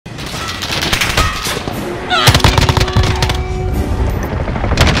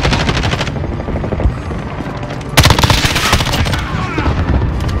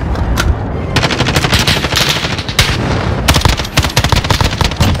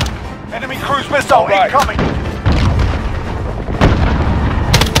cruise missile incoming!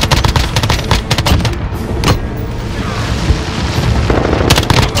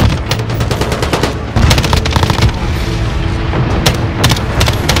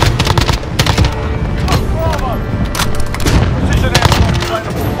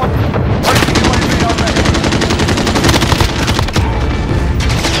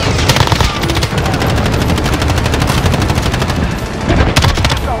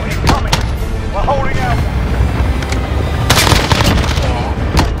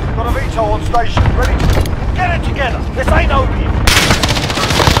 Station, ready? Get it together! This ain't over yet!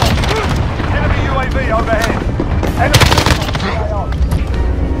 Enemy UAV overhead!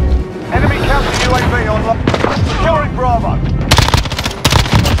 Enemy counter UAV on lock. Securing Bravo!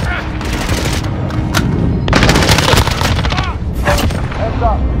 Heads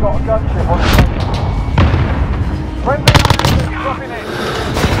up, we've got a gunship on the station. Friendly ISS dropping in!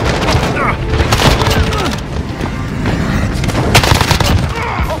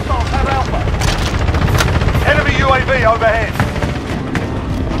 Hostiles have Alpha! Enemy UAV overhead.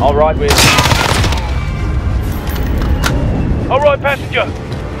 All right, Will. All right, passenger.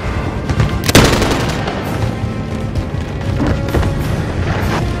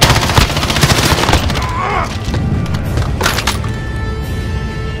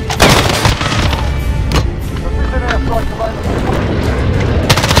 Precision airstrike available.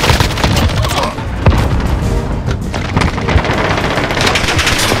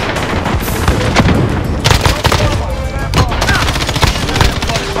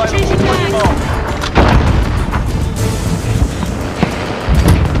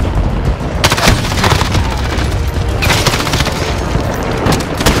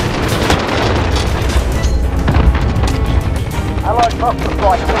 Allied cluster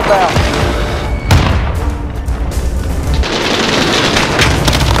strike inbound.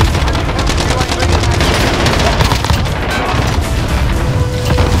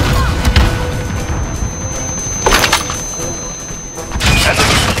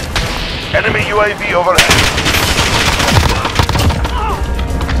 Enemy UAV overhead.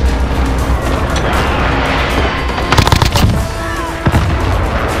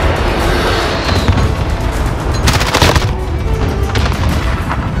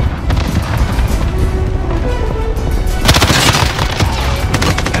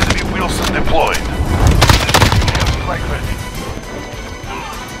 Deployed. Strike ready.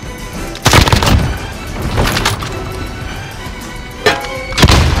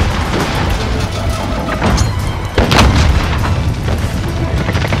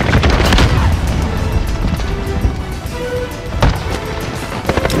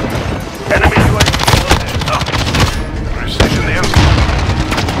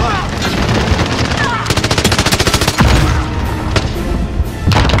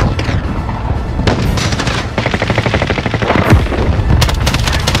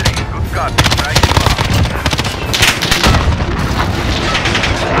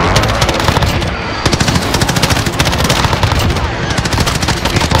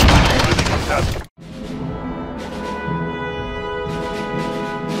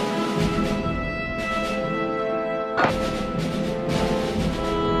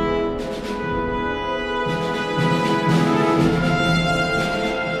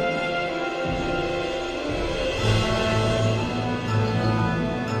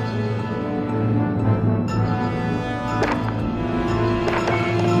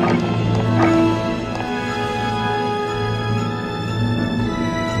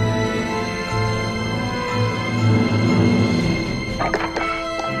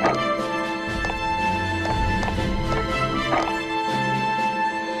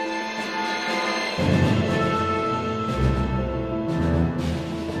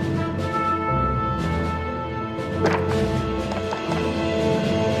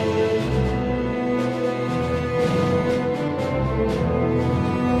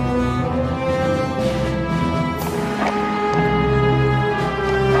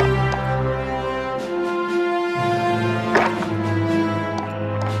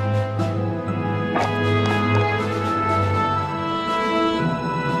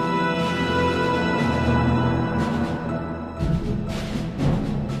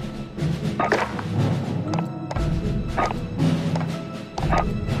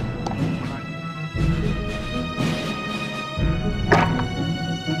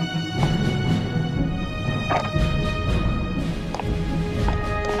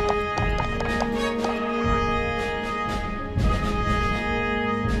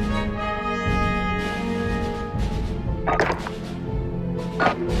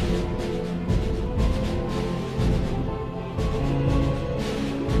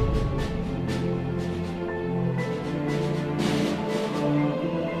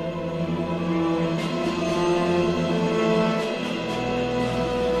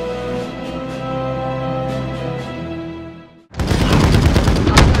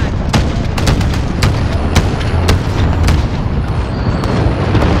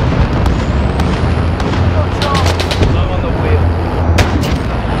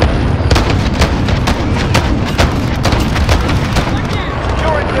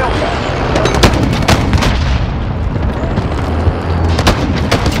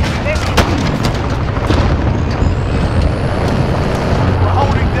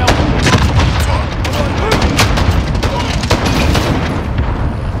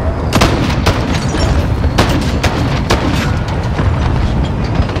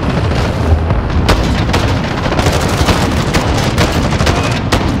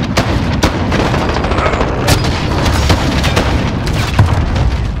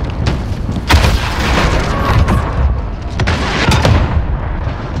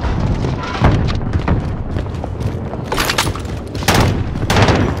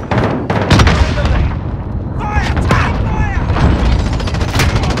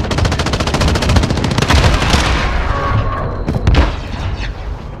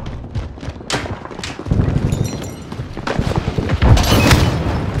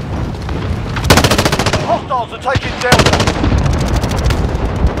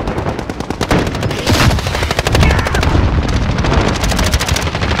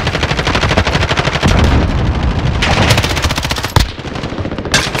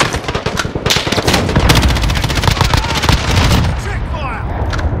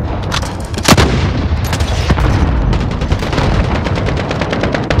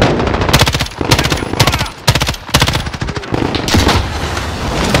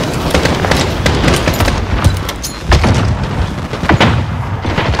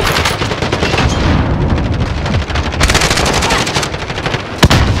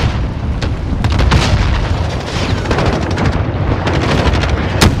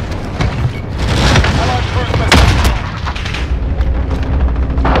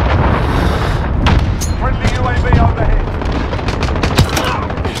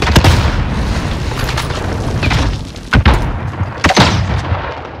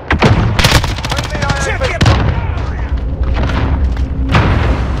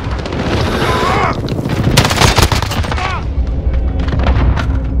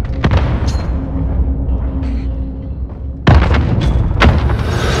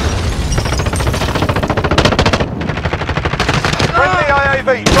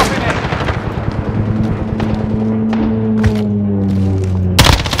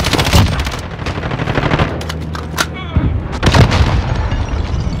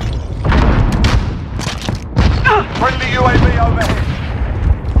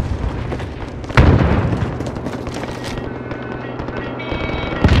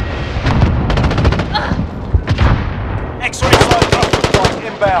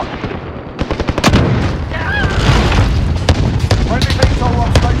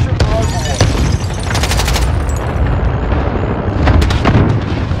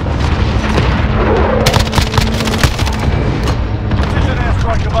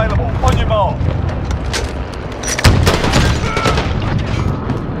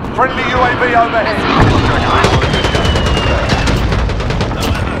 Friendly UAV overhead.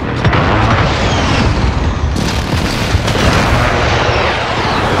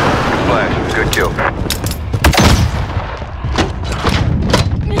 Flash, good kill.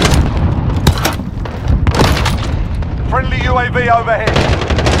 Friendly UAV overhead.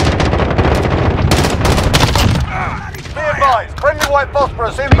 Be advised, friendly white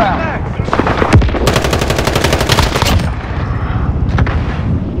phosphorus inbound.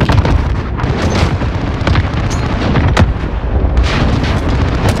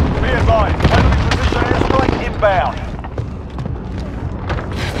 Be advised, friendly precision airstrike inbound.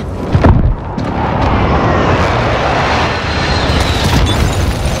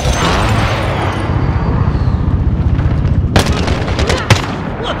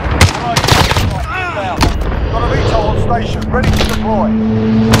 Ready to deploy.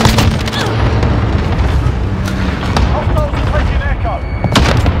 Hostiles are taking echo.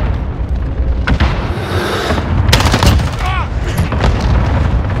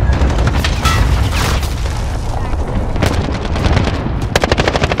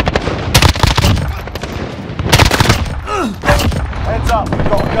 Heads up, we've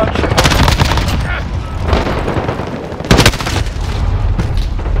got a gunship.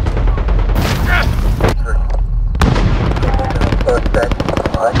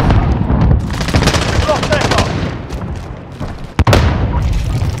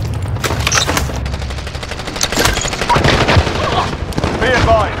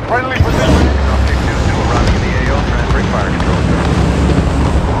 Friendly position. Still arriving in the AO, transferring fire control.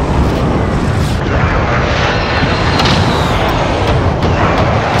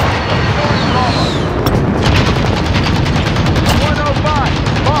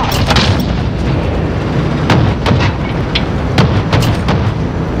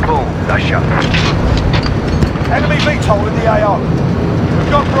 Boom, nice shot. Enemy VTOL in the AO. We've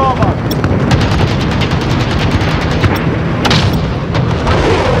got Bravo.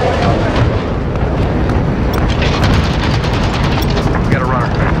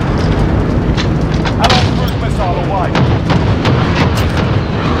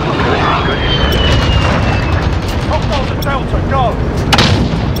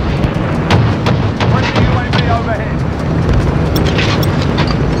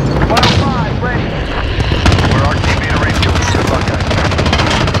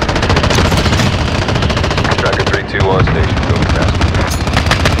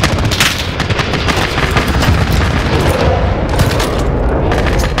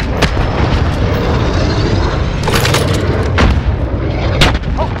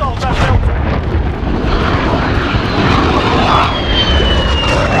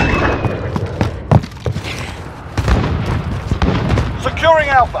 Securing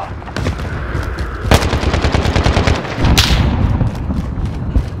Alpha.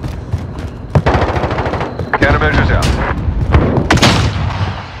 Countermeasures out.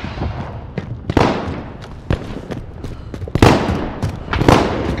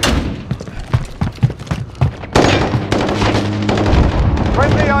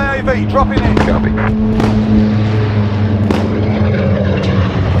 Friendly IAV dropping in. Copy.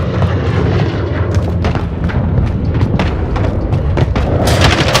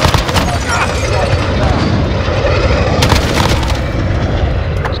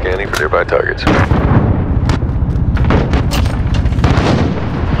 Nearby targets. Good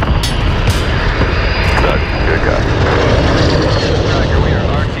guy. Tracker, we are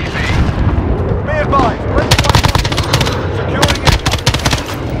RTB. Be advised, securing it.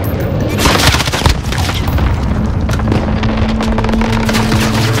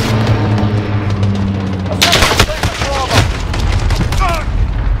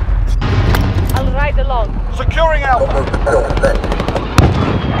 I'll ride along. Securing Alpha.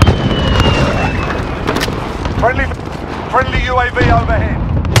 Friendly UAV overhead.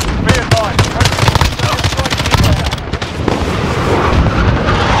 Be advised.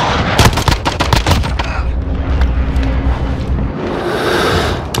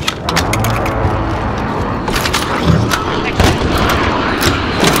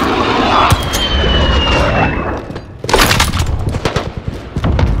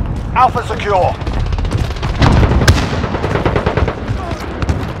 Alpha secure.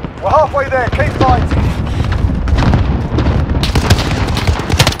 We're halfway there. Keep fighting.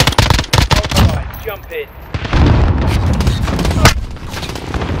 Jump in.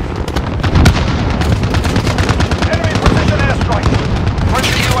 Enemy precision airstrike.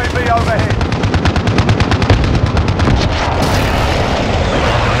 Friendly UAV overhead.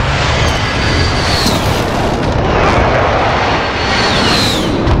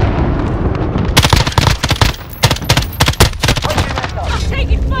 I'm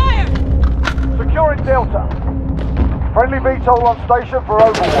taking fire! Delta. Friendly VTOL on station for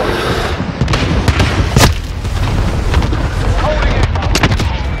overwatch. Holding it.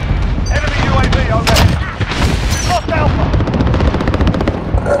 Enemy UAV overhead. Lost Alpha.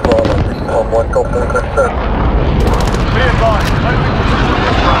 Be advised. Friendly position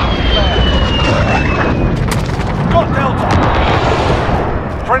aircraft. Got Delta.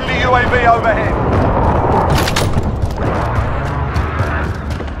 Friendly UAV overhead.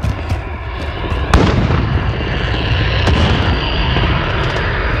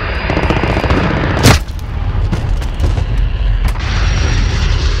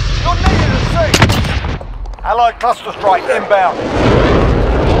 Allied cluster strike inbound.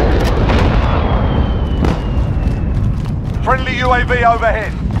 Friendly UAV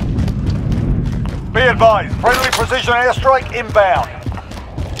overhead. Be advised, friendly precision airstrike inbound.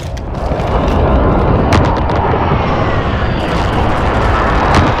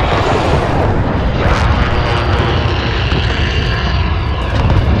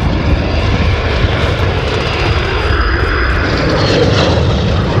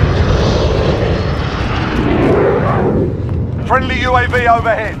 Friendly UAV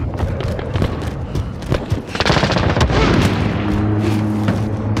overhead.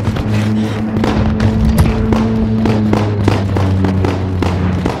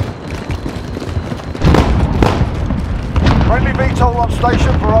 Friendly VTOL on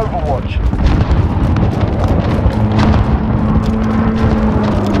station for overwatch.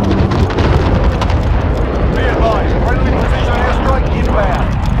 Be advised, friendly precision airstrike inbound.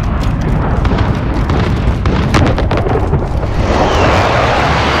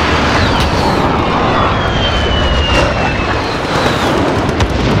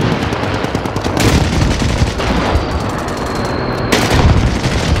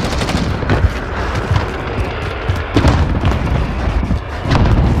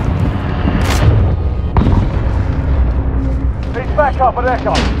 Back up at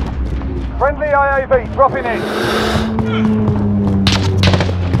Echo. Friendly AAV dropping in.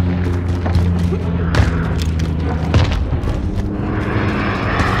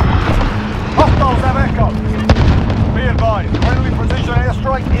 Hostiles have Echo. Be advised, friendly precision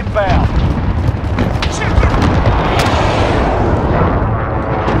airstrike inbound.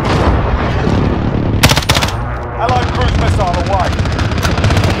 Allied cruise missile away.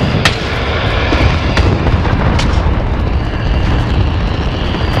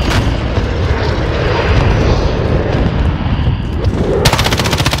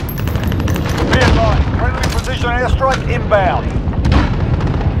 Airstrike inbound.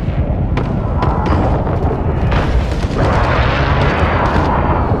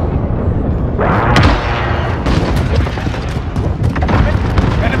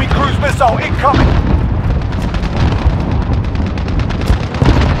 Enemy cruise missile incoming.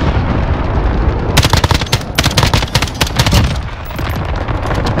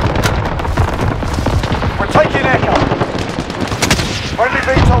 We're taking Echo. Friendly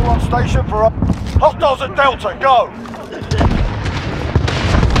VTOL on station for up. Hostiles at Delta, go!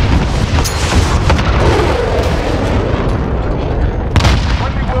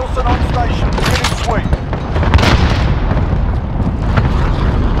 Friendly Wilson on station, beginning sweep.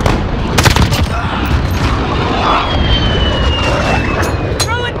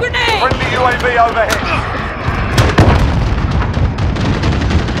 Throwing grenade! Friendly UAV overhead.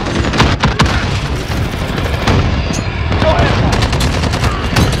 Got it.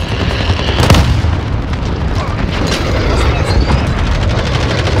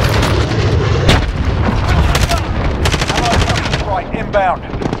 Inbound. Be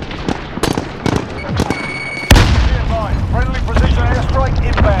advised, friendly precision airstrike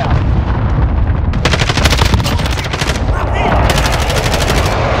inbound.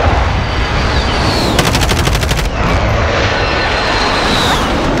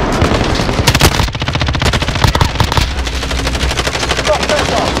 Stop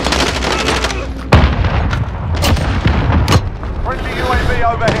missile. Friendly UAV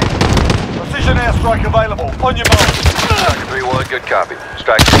overhead. Precision airstrike available. On your mark. Striker 3-1, good copy.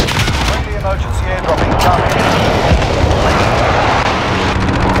 Strike. Friendly emergency airdrop incoming.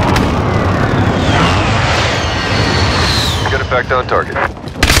 Good effect on target.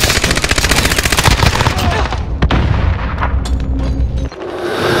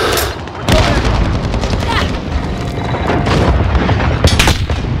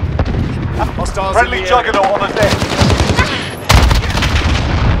 Friendly juggernaut on the deck.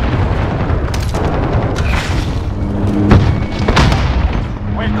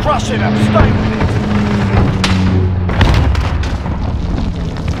 We're crushing them. Stay with it.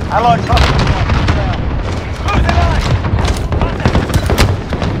 Allied cluster. Losing line.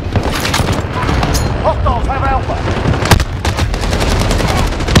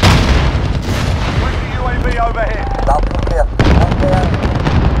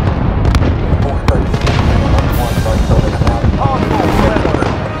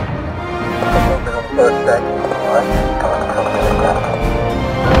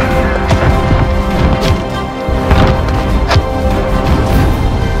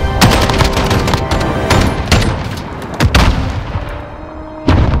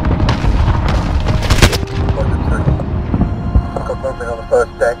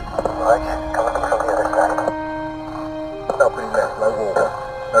 sec. Right, coming from the other side. Opening left, no water.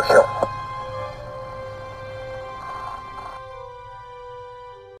 No shot.